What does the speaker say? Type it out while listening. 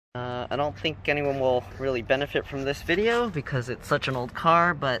I don't think anyone will really benefit from this video because it's such an old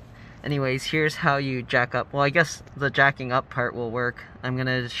car, but anyways, here's how you jack up. Well, I guess the jacking up part will work. I'm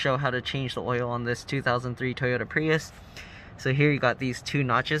gonna show how to change the oil on this 2003 Toyota Prius. So here you got these two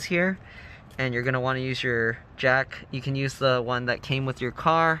notches here, and you're gonna want to use your jack. You can use the one that came with your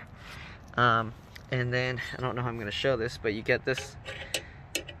car, and then I don't know how I'm gonna show this, but you get this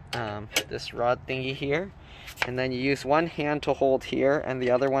this rod thingy here, and then you use one hand to hold here and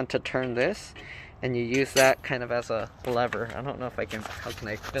the other one to turn this, and you use that kind of as a lever. I don't know if I can, how can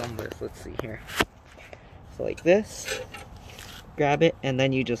I film this? Let's see here. So like this, grab it, and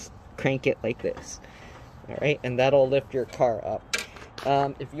then you just crank it like this. Alright, and that'll lift your car up.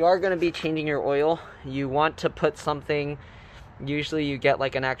 If you are going to be changing your oil, you want to put something, usually you get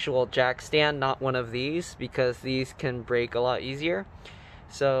like an actual jack stand, not one of these, because these can break a lot easier.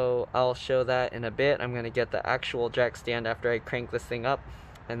 So I'll show that in a bit. I'm going to get the actual jack stand after I crank this thing up,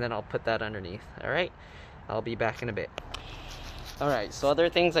 and then I'll put that underneath. Alright, I'll be back in a bit. Alright, so other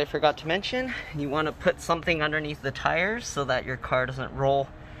things I forgot to mention, you want to put something underneath the tires so that your car doesn't roll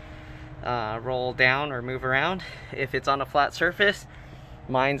down or move around. If it's on a flat surface,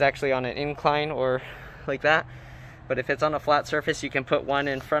 mine's actually on an incline or like that, but if it's on a flat surface, you can put one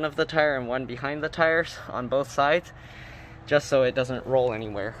in front of the tire and one behind the tires on both sides, just so it doesn't roll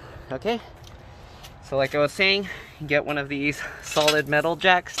anywhere. Okay, so like I was saying, you get one of these solid metal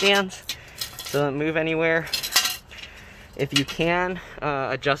jack stands, doesn't move anywhere. If you can,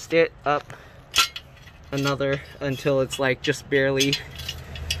 adjust it up another until it's like just barely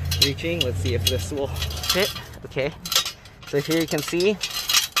reaching. Let's see if this will fit. Okay, so here you can see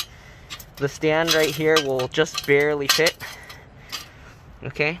the stand right here will just barely fit.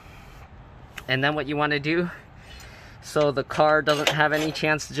 Okay, and then what you want to do, so the car doesn't have any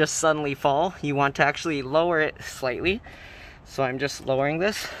chance to just suddenly fall, you want to actually lower it slightly. So I'm just lowering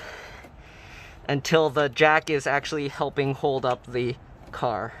this until the jack is actually helping hold up the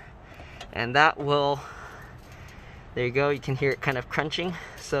car, and that will, there you go, you can hear it kind of crunching.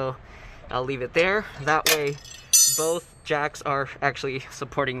 So I'll leave it there. That way both jacks are actually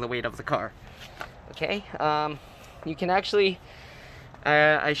supporting the weight of the car. Okay, you can actually,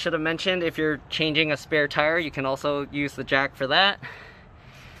 I should have mentioned, if you're changing a spare tire, you can also use the jack for that.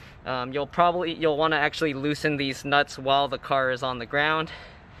 You'll want to actually loosen these nuts while the car is on the ground,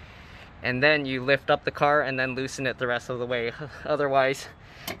 and then you lift up the car and then loosen it the rest of the way. Otherwise,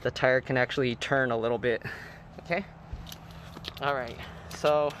 the tire can actually turn a little bit. Okay? Alright,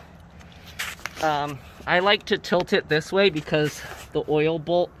 so I like to tilt it this way because the oil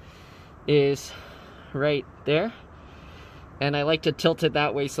bolt is right there, and I like to tilt it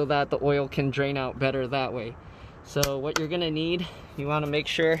that way so that the oil can drain out better that way. So what you're gonna need, you want to make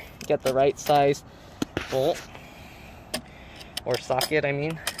sure you get the right size bolt or socket, I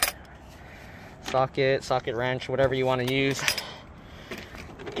mean socket wrench, whatever you want to use.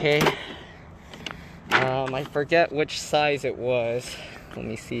 Okay, I forget which size it was. Let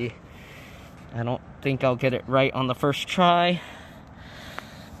me see. I don't think I'll get it right on the first try.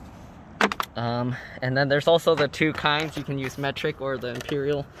 And then there's also the two kinds. You can use metric or the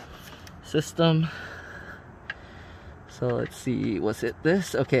imperial system. So let's see, was it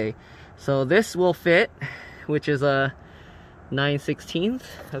this? Okay, so this will fit, which is a 9/16.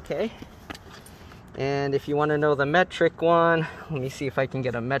 Okay, and if you want to know the metric one, let me see if I can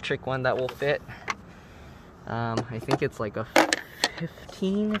get a metric one that will fit. I think it's like a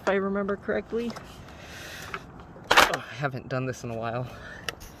 15 if I remember correctly. Oh, I haven't done this in a while,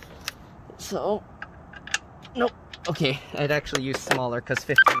 so nope. Okay, I'd actually use smaller because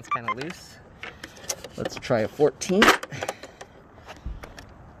 15 is kind of loose. Let's try a 14.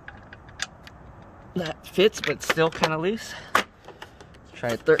 That fits, but still kind of loose. Let's try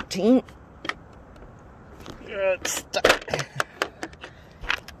a 13. It's stuck.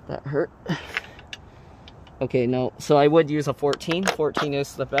 That hurt. Okay, no, so I would use a 14. 14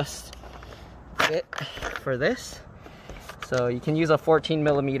 is the best fit for this. So you can use a 14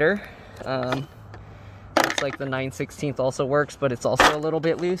 millimeter. Looks like the 9/16 also works, but it's also a little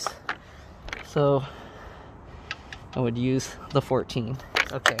bit loose. So I would use the 14.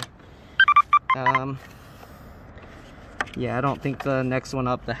 Okay. Yeah, I don't think the next one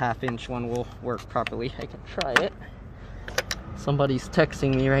up, the 1/2-inch one, will work properly. I can try it. Somebody's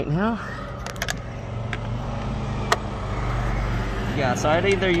texting me right now. Yeah, so I'd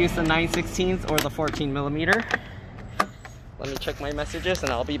either use the 9/16 or the 14 millimeter. Let me check my messages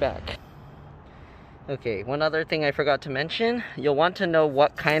and I'll be back. Okay, one other thing I forgot to mention. You'll want to know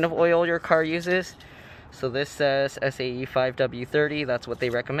what kind of oil your car uses. So this says SAE 5W30, that's what they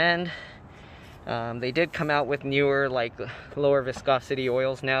recommend. They did come out with newer, like lower viscosity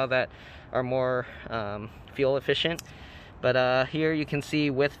oils now that are more fuel efficient. But here you can see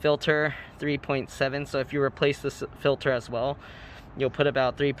with filter 3.7, so if you replace this filter as well, you'll put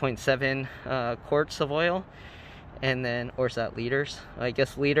about 3.7 quarts of oil, and then, or is that liters? I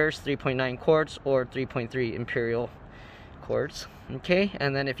guess liters, 3.9 quarts or 3.3 imperial quarts. Okay,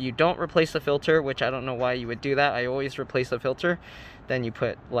 and then if you don't replace the filter, which I don't know why you would do that, I always replace the filter, then you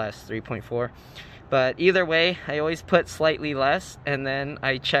put less, 3.4. But either way, I always put slightly less, and then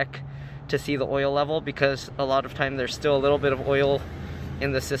I check to see the oil level, because a lot of time there's still a little bit of oil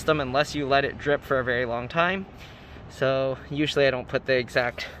in the system unless you let it drip for a very long time. So usually I don't put the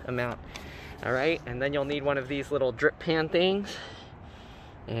exact amount. All right, and then you'll need one of these little drip pan things,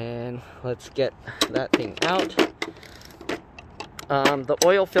 and let's get that thing out. The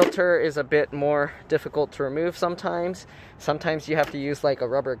oil filter is a bit more difficult to remove sometimes. Sometimes you have to use like a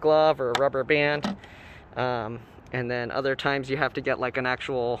rubber glove or a rubber band, and then other times you have to get like an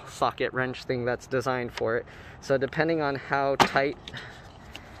actual socket wrench thing that's designed for it. So depending on how tight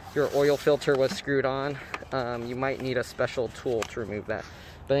your oil filter was screwed on, you might need a special tool to remove that.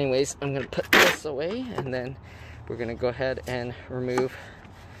 But anyways, I'm going to put this away, and then we're going to go ahead and remove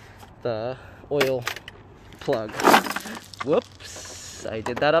the oil plug. Whoops, I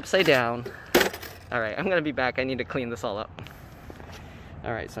did that upside down. Alright, I'm going to be back. I need to clean this all up.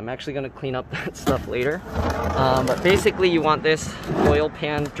 Alright, so I'm actually going to clean up that stuff later. But basically you want this oil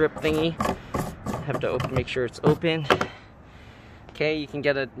pan drip thingy. Have to make sure it's open. Okay, you can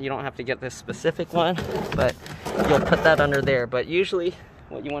get you don't have to get this specific one, but you'll put that under there. But usually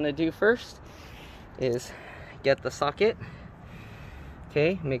what you want to do first is get the socket.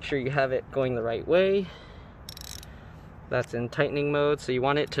 Okay, make sure you have it going the right way. That's in tightening mode, so you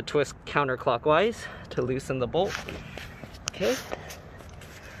want it to twist counterclockwise to loosen the bolt. Okay,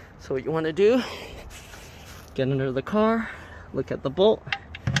 so what you want to do, get under the car, look at the bolt,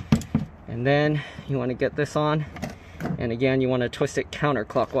 and then you want to get this on, and again you want to twist it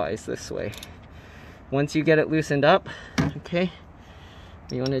counterclockwise this way. Once you get it loosened up, okay,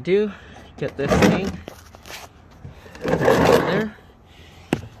 what you want to do, get this thing there,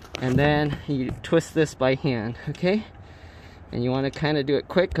 and then you twist this by hand. Okay, and you want to kind of do it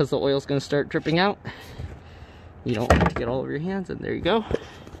quick because the oil's going to start dripping out. You don't want to get all over your hands, and there you go.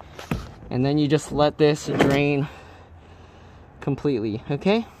 And then you just let this drain completely.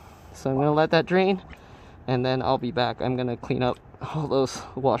 Okay, so I'm going to let that drain, and then I'll be back. I'm going to clean up all those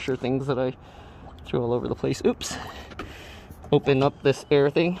washer things that I threw all over the place. Oops. Open up this air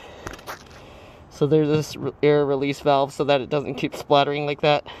thing. So there's this air release valve so that it doesn't keep splattering like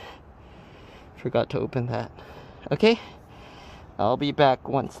that. Forgot to open that. Okay, I'll be back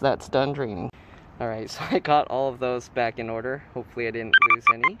once that's done draining. Alright, so I got all of those back in order. Hopefully I didn't lose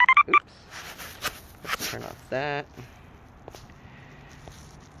any. Oops. Let's turn off that.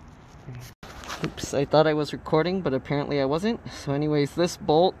 Oops, I thought I was recording, but apparently I wasn't. So anyways, this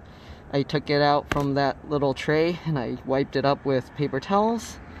bolt, I took it out from that little tray and I wiped it up with paper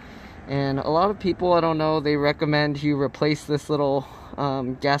towels. And a lot of people, I don't know, they recommend you replace this little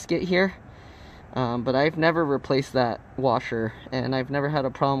gasket here. But I've never replaced that washer, and I've never had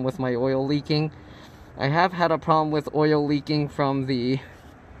a problem with my oil leaking. I have had a problem with oil leaking from the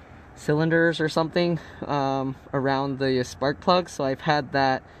cylinders or something around the spark plug, so I've had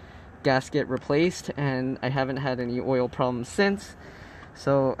that gasket replaced, and I haven't had any oil problems since.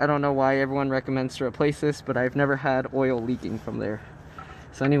 So I don't know why everyone recommends to replace this, but I've never had oil leaking from there.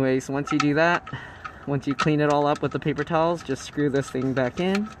 So anyways, once you do that, once you clean it all up with the paper towels, just screw this thing back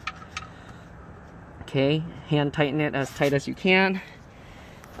in. Okay, hand tighten it as tight as you can.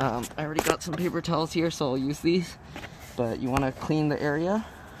 I already got some paper towels here, so I'll use these. But you want to clean the area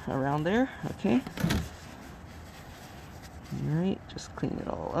around there, okay? Alright, just clean it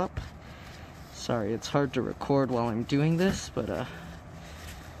all up. Sorry, it's hard to record while I'm doing this, but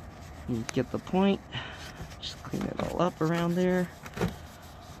you get the point. Just clean it all up around there.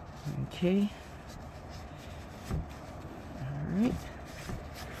 Okay. Alright.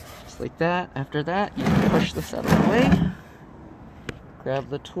 Just like that. After that, you push this out of the way. Grab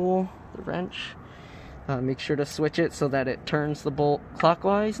the tool, the wrench. Make sure to switch it so that it turns the bolt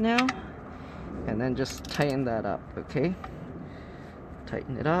clockwise now. And then just tighten that up, okay?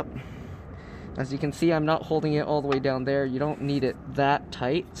 Tighten it up. As you can see, I'm not holding it all the way down there. You don't need it that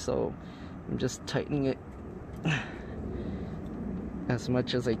tight, so I'm just tightening it as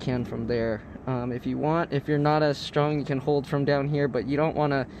much as I can from there. If you want, if you're not as strong, you can hold from down here, but you don't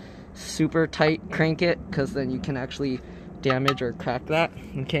want to super tight crank it, because then you can actually damage or crack that.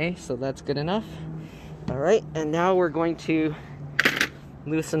 Okay, so that's good enough. Alright, and now we're going to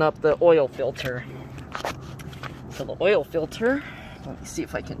loosen up the oil filter. So the oil filter, let me see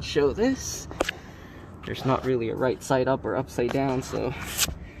if I can show this. There's not really a right side up or upside down, so,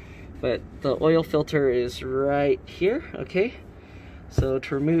 but the oil filter is right here, okay? So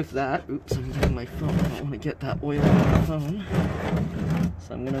to remove that, oops, I'm getting my phone, I don't want to get that oil on my phone.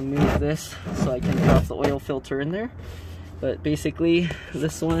 So I'm gonna move this so I can drop the oil filter in there. But basically,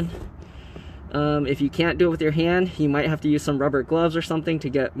 this one, if you can't do it with your hand, you might have to use some rubber gloves or something to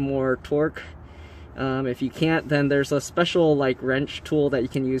get more torque. If you can't, then there's a special like wrench tool that you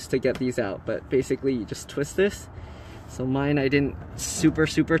can use to get these out. But basically, you just twist this. So mine, I didn't super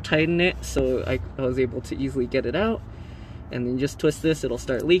tighten it, so I was able to easily get it out. And then you just twist this, it'll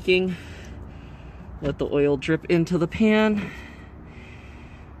start leaking. Let the oil drip into the pan.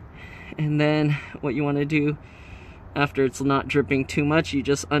 And then what you want to do after it's not dripping too much, you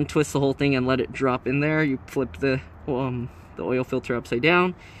just untwist the whole thing and let it drop in there. You flip the oil filter upside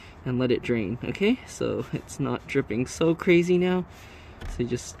down and let it drain, okay? So it's not dripping so crazy now. So you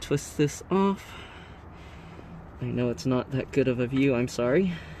just twist this off. I know it's not that good of a view, I'm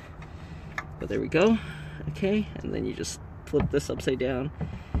sorry. But there we go, okay? And then you just flip this upside down.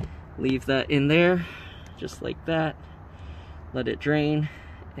 Leave that in there, just like that. Let it drain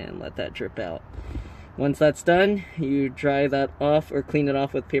and let that drip out. Once that's done, you dry that off or clean it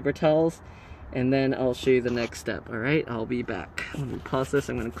off with paper towels, and then I'll show you the next step. All right, I'll be back. Let me pause this.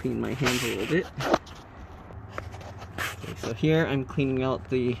 I'm going to clean my hands a little bit. Okay, so here I'm cleaning out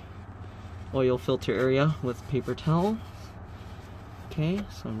the oil filter area with paper towel. Okay,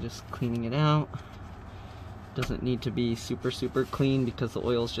 so I'm just cleaning it out. Doesn't need to be super clean because the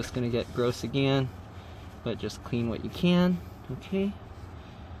oil is just going to get gross again, but just clean what you can. Okay.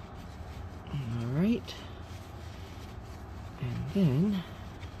 Alright, and then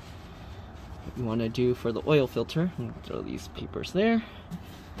what you want to do for the oil filter, I'm going to throw these papers there,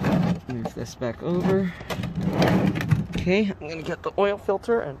 move this back over. Okay, I'm going to get the oil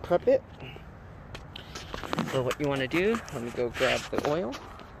filter and prep it. So what you want to do, let me go grab the oil.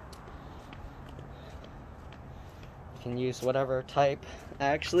 You can use whatever type. I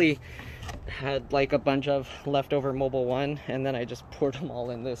actually had like a bunch of leftover Mobil 1, and then I just poured them all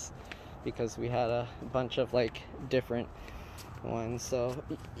in this because we had a bunch of like different ones. So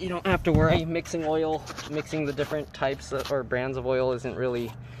you don't have to worry. Mixing the different types or brands of oil isn't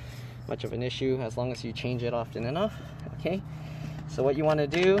really much of an issue as long as you change it often enough. Okay, so what you want to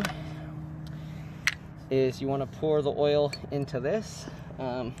do is you want to pour the oil into this.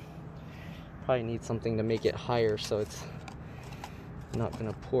 Probably need something to make it higher so it's not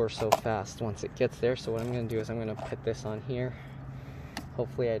going to pour so fast once it gets there. So what I'm going to do is I'm going to put this on here.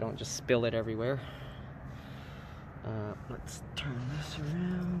 Hopefully I don't just spill it everywhere. Let's turn this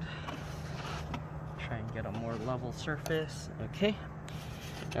around. Try and get a more level surface. Okay.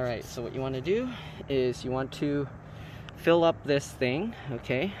 Alright, so what you want to do is you want to fill up this thing,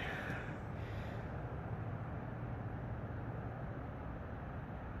 okay?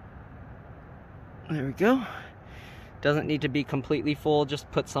 There we go. Doesn't need to be completely full,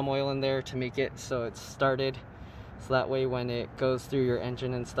 just put some oil in there to make it so it's started. So that way when it goes through your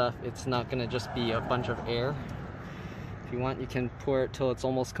engine and stuff, it's not gonna just be a bunch of air. If you want, you can pour it till it's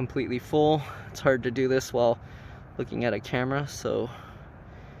almost completely full. It's hard to do this while looking at a camera, so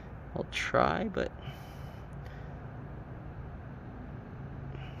I'll try, but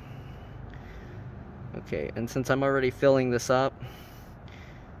okay, and since I'm already filling this up,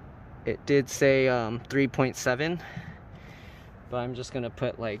 it did say 3.7, but I'm just gonna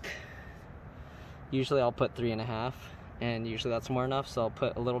put like, usually I'll put 3.5, and usually that's more enough, so I'll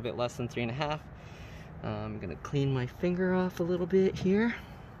put a little bit less than 3.5. I'm gonna clean my finger off a little bit here.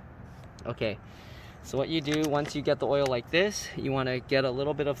 Okay, so what you do once you get the oil like this, you want to get a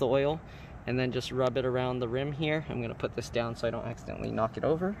little bit of the oil and then just rub it around the rim here. I'm gonna put this down so I don't accidentally knock it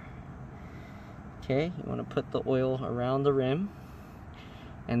over. Okay, you want to put the oil around the rim,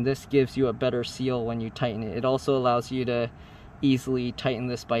 and this gives you a better seal when you tighten it. It also allows you to easily tighten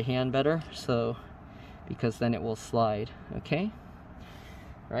this by hand better, so because then it will slide. Okay,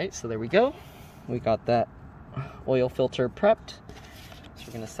 all right, so there we go. We got that oil filter prepped, so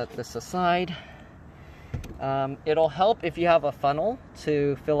we're gonna set this aside. It'll help if you have a funnel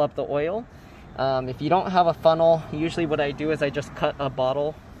to fill up the oil. If you don't have a funnel, usually what I do is I just cut a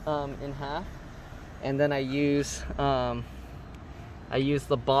bottle in half, and then I use the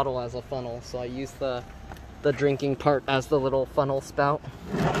bottle as a funnel. So I use the drinking part as the little funnel spout.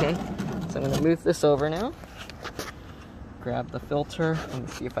 Okay, so I'm gonna move this over now. Grab the filter. Let me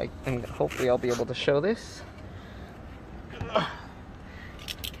see if I can, hopefully I'll be able to show this.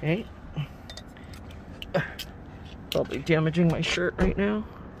 Okay. Probably damaging my shirt right now.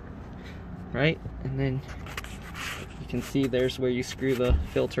 Right? And then you can see there's where you screw the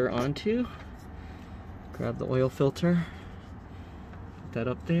filter onto. Grab the oil filter, put that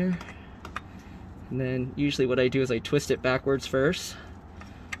up there. And then usually what I do is I twist it backwards first,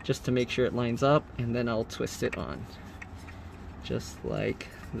 just to make sure it lines up, and then I'll twist it on. Just like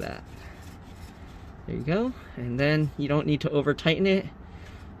that. There you go. And then you don't need to over tighten it.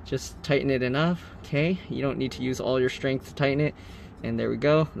 Just tighten it enough, okay? You don't need to use all your strength to tighten it. And there we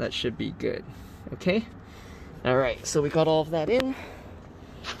go. That should be good, okay? All right, so we got all of that in.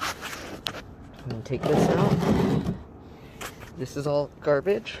 I'm gonna take this out. This is all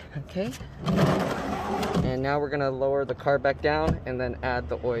garbage, okay? And now we're gonna lower the car back down and then add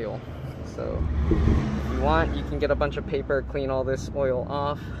the oil. So if you want, you can get a bunch of paper, clean all this oil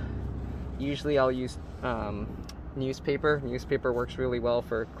off. Usually I'll use newspaper. Newspaper works really well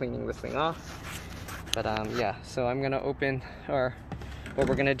for cleaning this thing off. But yeah, so I'm gonna open, or what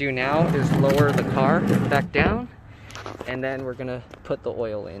we're gonna do now is lower the car back down, and then we're gonna put the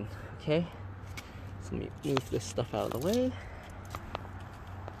oil in, okay? So let me move this stuff out of the way.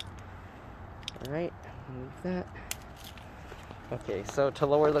 All right, move that. Okay, so to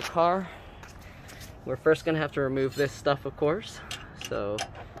lower the car, we're first gonna have to remove this stuff, of course. So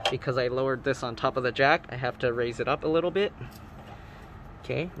because I lowered this on top of the jack, I have to raise it up a little bit.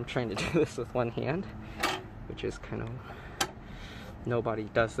 Okay, I'm trying to do this with one hand, which is kind of, nobody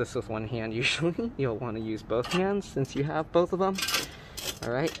does this with one hand usually. You'll want to use both hands since you have both of them.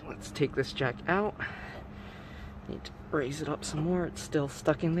 All right, let's take this jack out. Need to raise it up some more, it's still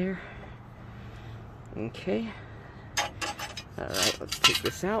stuck in there. Okay, all right, let's take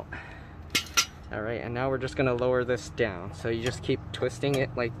this out. All right, and now we're just gonna lower this down. So you just keep twisting it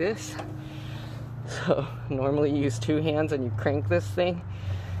like this. So normally you use two hands and you crank this thing,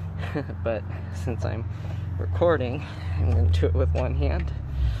 but since I'm recording, I'm gonna do it with one hand.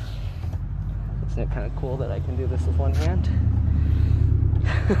 Isn't it kind of cool that I can do this with one hand?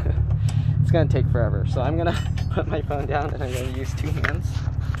 It's gonna take forever, so I'm gonna put my phone down and I'm gonna use two hands.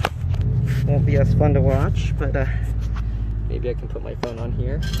 Won't be as fun to watch, but maybe I can put my phone on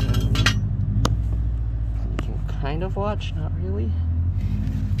here. You can kind of watch, not really.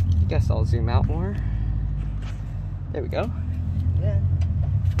 I guess I'll zoom out more. There we go. Yeah.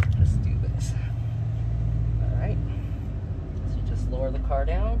 Let's do this. All right. So you just lower the car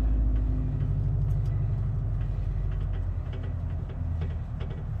down.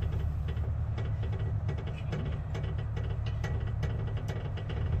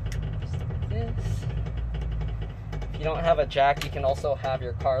 If you don't have a jack, you can also have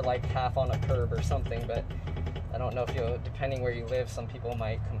your car like half on a curb or something, but I don't know if you, depending where you live, some people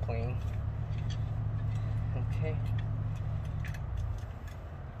might complain. Okay.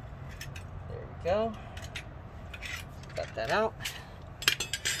 There we go. Got that out.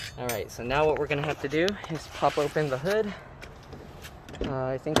 Alright, so now what we're going to have to do is pop open the hood.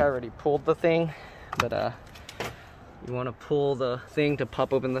 I think I already pulled the thing, but you want to pull the thing to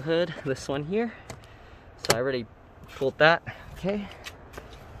pop open the hood, this one here. So I already pulled that, okay.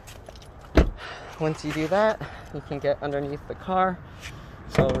 Once you do that, you can get underneath the car.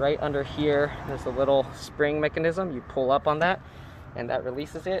 So right under here, there's a little spring mechanism. You pull up on that, and that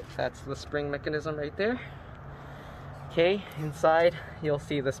releases it. That's the spring mechanism right there. Okay, inside, you'll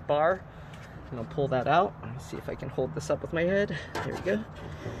see this bar. And I'll pull that out. Let me see if I can hold this up with my head. There we go.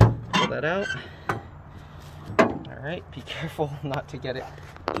 Pull that out. Alright, be careful not to get it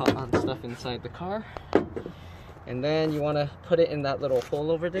caught on stuff inside the car. And then you want to put it in that little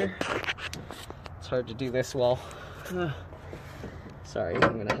hole over there. It's hard to do this while... sorry,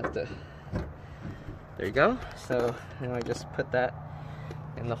 I'm gonna have to... There you go. So now I just put that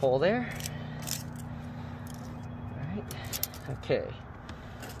in the hole there. Alright, okay.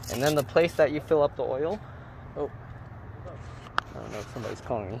 And then the place that you fill up the oil... Oh, I don't know if somebody's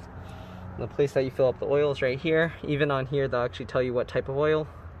calling me. The place that you fill up the oil is right here. Even on here, they'll actually tell you what type of oil.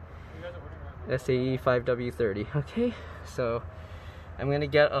 SAE 5W30. Okay, so I'm gonna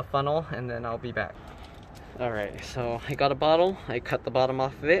get a funnel and then I'll be back. Alright, so I got a bottle. I cut the bottom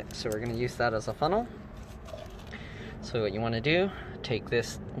off of it, so we're gonna use that as a funnel. So what you want to do, take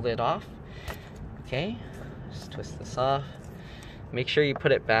this lid off. Okay, just twist this off. Make sure you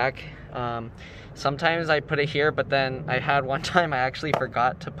put it back. Sometimes I put it here, but then I had one time I actually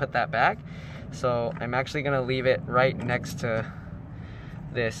forgot to put that back. So I'm actually gonna leave it right next to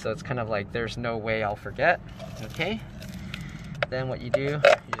this, so it's kind of like there's no way I'll forget. Okay, then what you do, you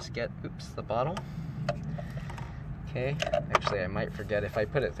just get, oops, the bottle. Okay, actually I might forget if I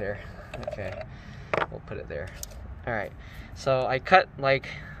put it there. Okay, we'll put it there. Alright, so I cut like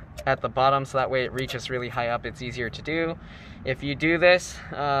at the bottom so that way it reaches really high up. It's easier to do. If you do this,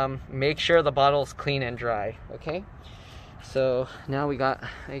 make sure the bottle's clean and dry, okay? So now I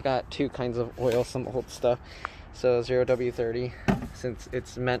got two kinds of oil, some old stuff. So 0W30, since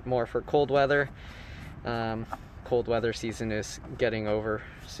it's meant more for cold weather. Cold weather season is getting over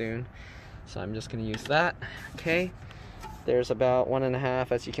soon, so I'm just gonna use that. Okay, there's about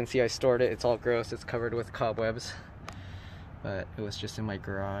 1.5. As you can see, I stored it. It's all gross, it's covered with cobwebs, but it was just in my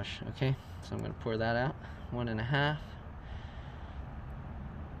garage. Okay, so I'm gonna pour that out. 1.5.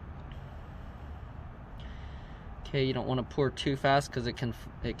 Okay, you don't want to pour too fast because it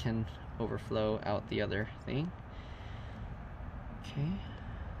can overflow out the other thing. Okay,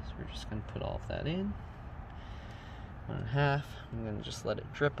 so we're just gonna put all of that in. 1.5. I'm gonna just let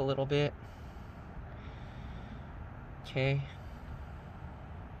it drip a little bit. Okay.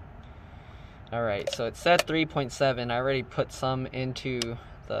 Alright, so it said 3.7. I already put some into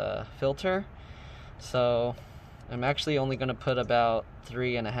the filter, so I'm actually only gonna put about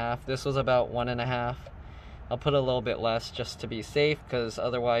 3.5. This was about 1.5. I'll put a little bit less just to be safe, because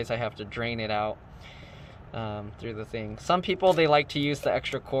otherwise I have to drain it out through the thing. Some people, they like to use the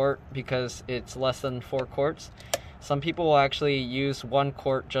extra quart because it's less than 4 quarts. Some people will actually use 1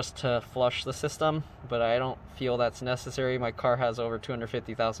 quart just to flush the system, but I don't feel that's necessary. My car has over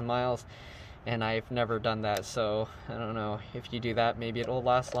 250,000 miles, and I've never done that, so I don't know. If you do that, maybe it'll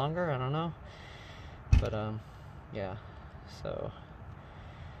last longer, I don't know. But yeah, so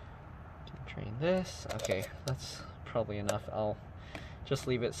drain this. Okay, that's probably enough. I'll just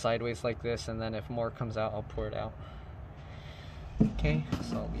leave it sideways like this, and then if more comes out, I'll pour it out. Okay,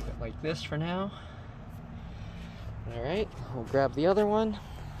 so I'll leave it like this for now. Alright, we'll grab the other one.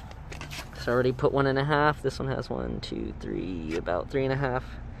 So I already put 1.5. This one has 1, 2, 3, about 3.5.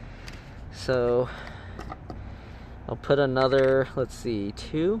 So I'll put another, let's see,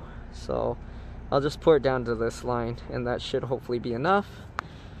 2. So I'll just pour it down to this line, and that should hopefully be enough.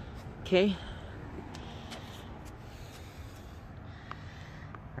 Okay.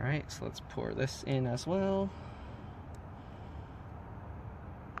 Alright, so let's pour this in as well.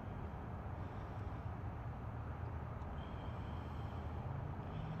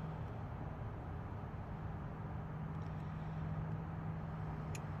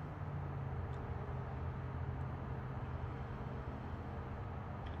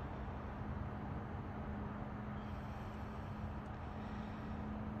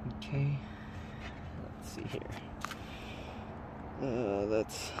 Okay, let's see here.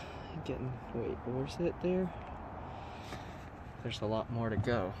 That's getting, wait, where's it there? There's a lot more to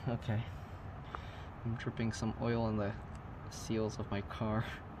go. Okay. I'm dripping some oil on the seals of my car.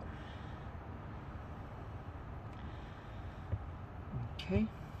 Okay.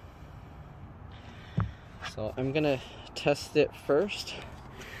 So I'm gonna test it first.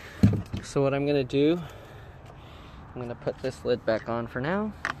 So what I'm gonna do, I'm gonna put this lid back on for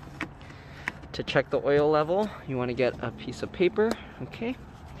now. To check the oil level, you want to get a piece of paper. Okay,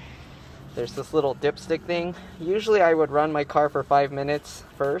 there's this little dipstick thing. Usually I would run my car for 5 minutes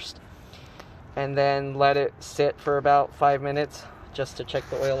first, and then let it sit for about 5 minutes just to check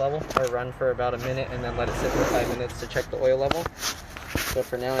the oil level, or run for about a minute and then let it sit for 5 minutes to check the oil level. So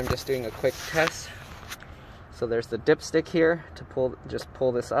for now I'm just doing a quick test. So there's the dipstick here to pull, just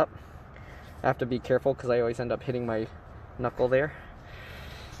pull this up. I have to be careful because I always end up hitting my knuckle there.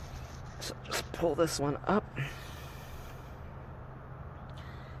 So just pull this one up. Have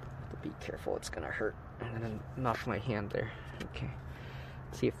to be careful, it's gonna hurt. I'm gonna knock my hand there. Okay.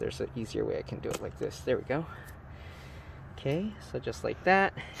 Let's see if there's an easier way I can do it like this. There we go. Okay, so just like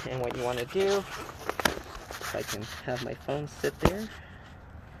that. And what you want to do, if I can have my phone sit there,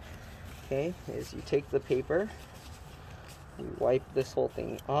 okay, is you take the paper, you wipe this whole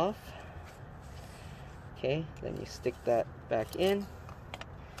thing off. Okay, then you stick that back in.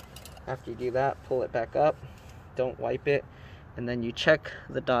 After you do that, pull it back up, don't wipe it, and then you check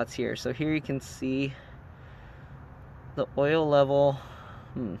the dots here. So here you can see the oil level.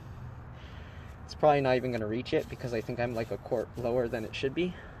 It's probably not even going to reach it because I think I'm like a quart lower than it should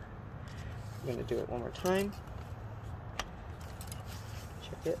be. I'm going to do it one more time.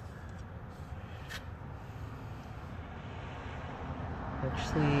 Check it.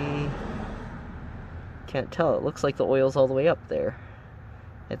 Actually, can't tell. It looks like the oil's all the way up there.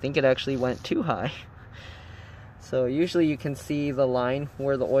 I think it actually went too high. So usually you can see the line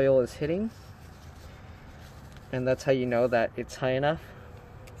where the oil is hitting, and that's how you know that it's high enough.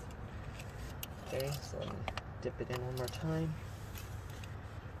 Okay, so let me dip it in one more time.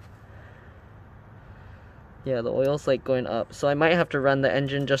 Yeah, the oil's like going up. So I might have to run the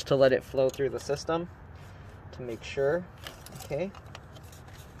engine just to let it flow through the system to make sure. Okay.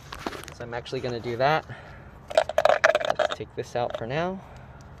 So I'm actually going to do that. Let's take this out for now.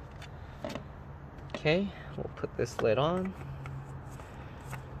 Okay, we'll put this lid on.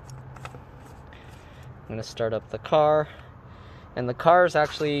 I'm going to start up the car. And the car is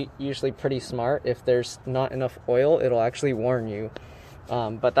actually usually pretty smart. If there's not enough oil, it'll actually warn you.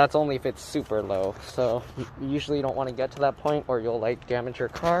 But that's only if it's super low. So you usually don't want to get to that point or you'll like damage your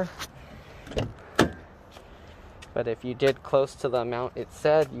car. But if you did close to the amount it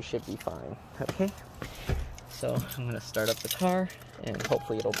said, you should be fine. Okay, so I'm going to start up the car and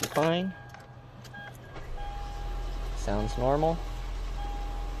hopefully it'll be fine. Sounds normal.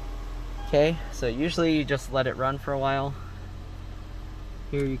 Okay, so usually you just let it run for a while.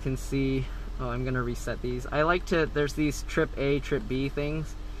 Here you can see, oh, I'm gonna reset these. I like to, there's these trip A, trip B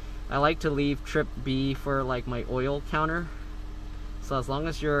things. I like to leave trip B for like my oil counter. So as long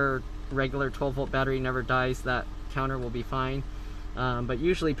as your regular 12-volt battery never dies, that counter will be fine. But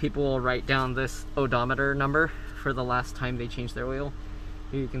usually people will write down this odometer number for the last time they changed their oil.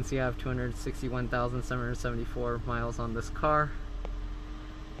 Here you can see I have 261,774 miles on this car.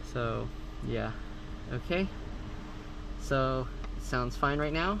 So yeah, okay. So it sounds fine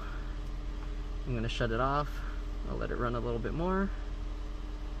right now. I'm gonna shut it off. I'll let it run a little bit more.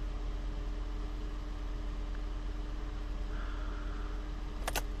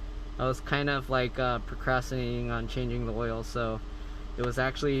 I was kind of like procrastinating on changing the oil, so it was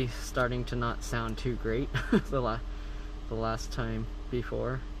actually starting to not sound too great the last time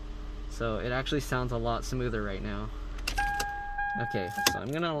before. So it actually sounds a lot smoother right now. Okay, so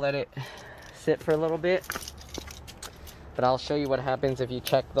I'm gonna let it sit for a little bit, but I'll show you what happens if you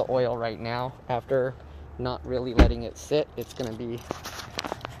check the oil right now after not really letting it sit. It's gonna be,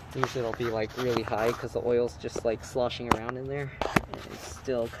 usually it'll be like really high because the oil's just like sloshing around in there and it's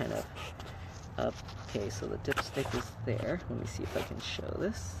still kind of up. Okay, so the dipstick is there. Let me see if I can show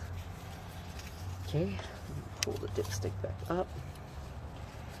this. Okay, pull the dipstick back up.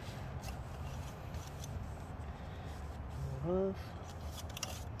 Off.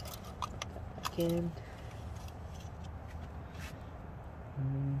 Back in.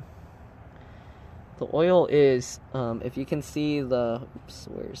 The oil is, if you can see the, oops,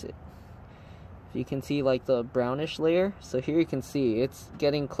 where is it? If you can see like the brownish layer, so here you can see it's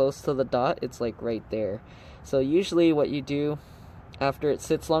getting close to the dot. It's like right there. So usually what you do after it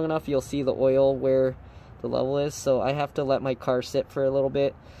sits long enough, you'll see the oil where the level is. So I have to let my car sit for a little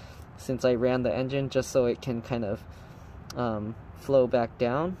bit since I ran the engine, just so it can kind of flow back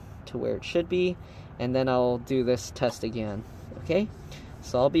down to where it should be, and then I'll do this test again. Okay,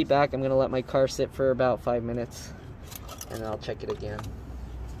 so I'll be back. I'm gonna let my car sit for about 5 minutes and then I'll check it again.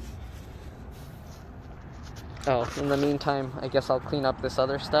 Oh, in the meantime, I guess I'll clean up this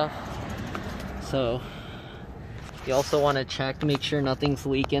other stuff. So you also want to check, make sure nothing's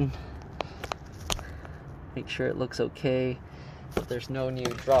leaking, make sure it looks okay, that there's no new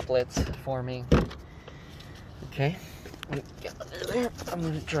droplets forming. Okay, get under there. I'm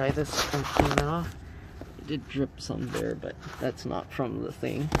gonna dry this and clean it off. It did drip some there, but that's not from the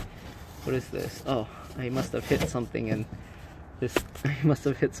thing. What is this? Oh, I must have hit something and this, I must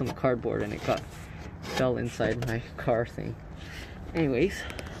have hit some cardboard and it fell inside my car thing. Anyways,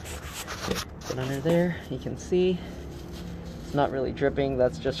 get under there. You can see it's not really dripping.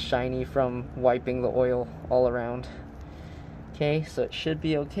 That's just shiny from wiping the oil all around. Okay, so it should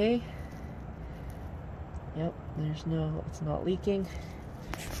be okay. Yep, there's no, it's not leaking.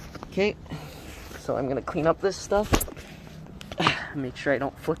 Okay, so I'm gonna clean up this stuff. Make sure I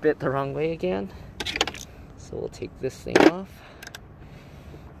don't flip it the wrong way again. So we'll take this thing off.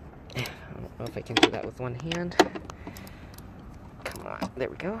 I don't know if I can do that with one hand. Come on, there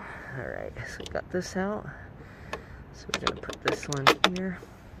we go. Alright, so we got this out. So we're gonna put this one here.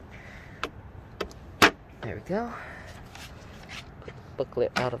 There we go. Put the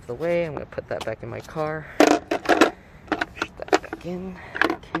booklet out of the way. I'm gonna put that back in my car. Push that back in.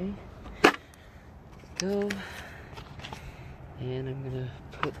 Okay. Go. And I'm gonna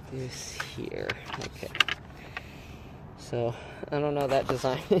put this here. Okay. So I don't know that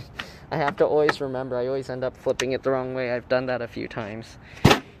design. I have to always remember. I always end up flipping it the wrong way. I've done that a few times.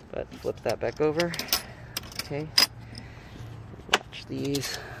 But flip that back over. Okay. Watch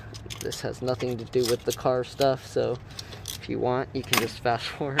these. This has nothing to do with the car stuff, so if you want, you can just fast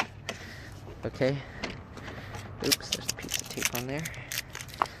forward. Okay. Oops, there's a piece of tape on there.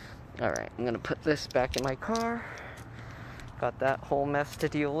 Alright, I'm gonna put this back in my car. Got that whole mess to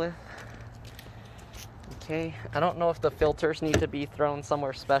deal with. Okay, I don't know if the filters need to be thrown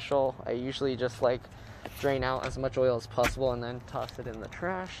somewhere special. I usually just like drain out as much oil as possible and then toss it in the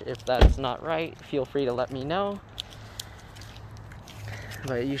trash. If that's not right, feel free to let me know.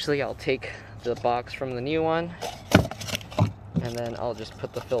 but usually I'll take the box from the new one and then I'll just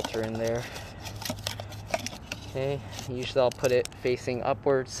put the filter in there. Okay, usually I'll put it facing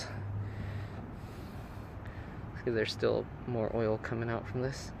upwards because there's still more oil coming out from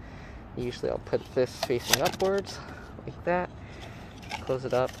this. Usually I'll put this facing upwards like that, close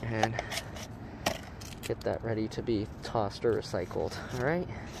it up, and get that ready to be tossed or recycled. Alright,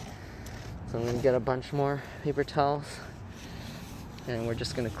 so I'm going to get a bunch more paper towels and we're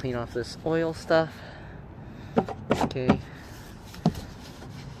just going to clean off this oil stuff. Okay.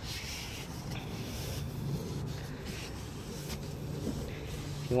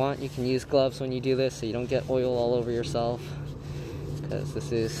 If you want, you can use gloves when you do this so you don't get oil all over yourself, because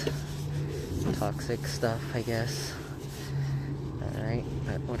this is toxic stuff, I guess. Alright,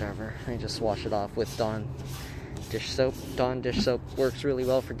 but whatever. I just wash it off with Dawn dish soap. Dawn dish soap works really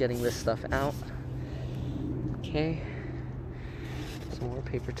well for getting this stuff out. Okay. Some more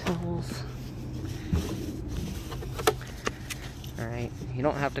paper towels. Alright, you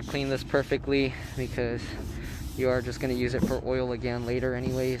don't have to clean this perfectly because you are just going to use it for oil again later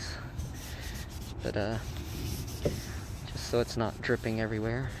anyways. But just so it's not dripping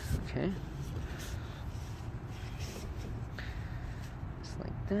everywhere. Okay. Just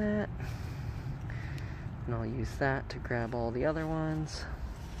like that. And I'll use that to grab all the other ones.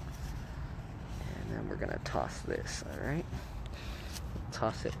 And then we're going to toss this, alright?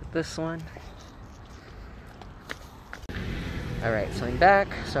 Toss it with this one. Alright, so I'm back.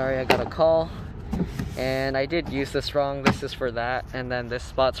 Sorry, I got a call. And I did use this wrong. This is for that. And then this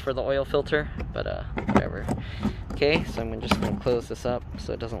spot's for the oil filter. But whatever. Okay, so I'm just going to close this up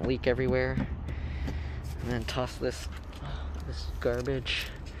so it doesn't leak everywhere. And then toss this garbage.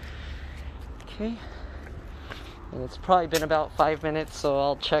 Okay. And it's probably been about 5 minutes, so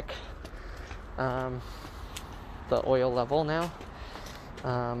I'll check the oil level now.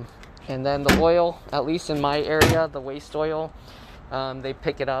 And then the oil, at least in my area, the waste oil, they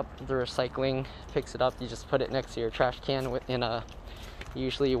pick it up. The recycling picks it up. You just put it next to your trash can in a,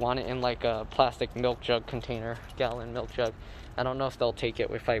 usually you want it in like a plastic milk jug container, gallon milk jug. I don't know if they'll take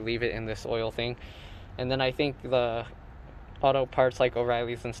it if I leave it in this oil thing. And then I think the auto parts like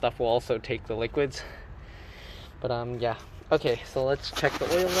O'Reilly's and stuff will also take the liquids. But yeah. Okay, so let's check the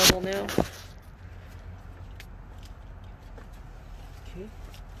oil level now. Okay.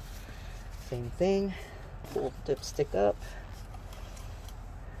 Same thing. Pull the dipstick up.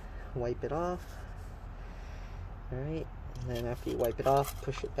 Wipe it off. Alright, and then after you wipe it off,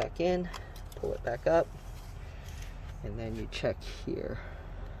 push it back in, pull it back up, and then you check here.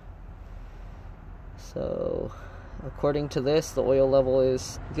 So, according to this, the oil level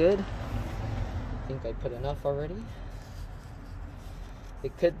is good. I think I put enough already.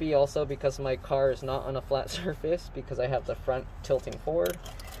 It could be also because my car is not on a flat surface, because I have the front tilting forward.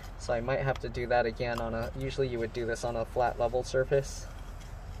 So I might have to do that again on a, usually you would do this on a flat level surface,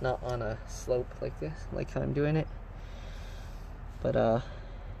 not on a slope like this, like how I'm doing it. But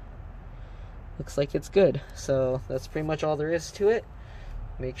looks like it's good. So that's pretty much all there is to it.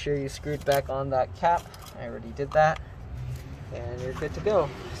 Make sure you screwed back on that cap. I already did that. And you're good to go.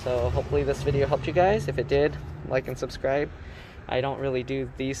 So hopefully this video helped you guys. If it did, like and subscribe. I don't really do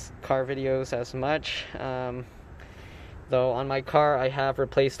these car videos as much. Though on my car I have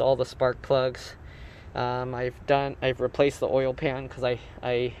replaced all the spark plugs. I've replaced the oil pan because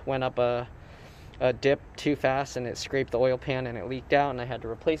I went up a dip too fast and it scraped the oil pan and it leaked out and I had to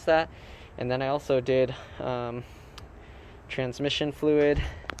replace that. And then I also did transmission fluid,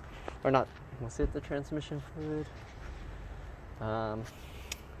 or not, was it the transmission fluid?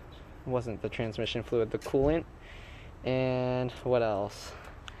 Wasn't the transmission fluid, the coolant. And what else?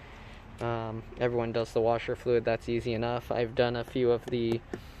 Everyone does the washer fluid, that's easy enough. I've done a few of the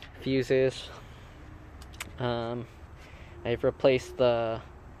fuses. I've replaced the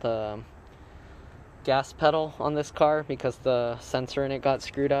gas pedal on this car because the sensor in it got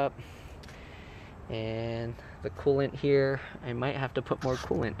screwed up. And the coolant here, I might have to put more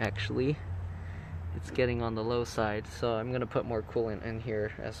coolant actually. It's getting on the low side, so I'm gonna put more coolant in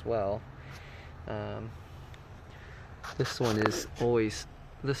here as well. This one's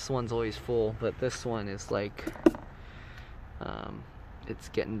always full, but this one is like, it's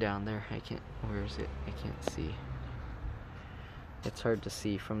getting down there. Where is it? I can't see. It's hard to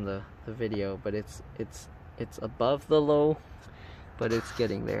see from the video, but it's above the low, but it's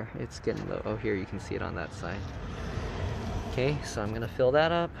getting there. It's getting low. Oh, here you can see it on that side. Okay, so I'm gonna fill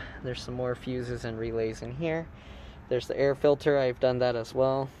that up. There's some more fuses and relays in here. There's the air filter. I've done that as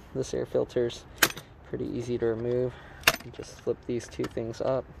well. This air filter's pretty easy to remove. You just flip these two things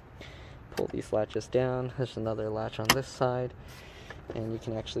up, pull these latches down. There's another latch on this side, and you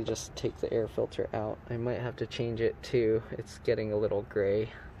can actually just take the air filter out. I might have to change it too. It's getting a little gray,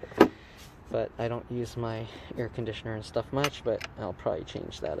 but I don't use my air conditioner and stuff much, but I'll probably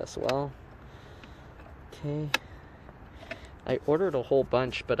change that as well. Okay, I ordered a whole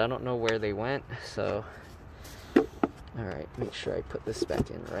bunch, but I don't know where they went, so alright, make sure I put this back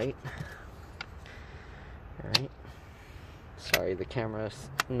in right. Alright, sorry, the camera's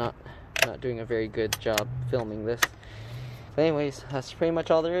not doing a very good job filming this. But anyways, that's pretty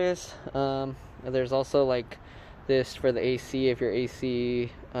much all there is. There's also like this for the AC, if your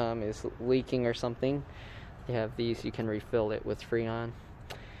AC is leaking or something. You have these, you can refill it with Freon.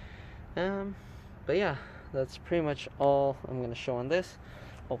 But yeah, that's pretty much all I'm going to show on this.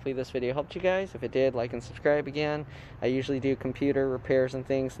 Hopefully this video helped you guys. If it did, like and subscribe again. I usually do computer repairs and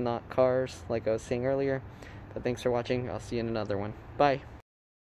things, not cars, like I was saying earlier. But thanks for watching. I'll see you in another one. Bye.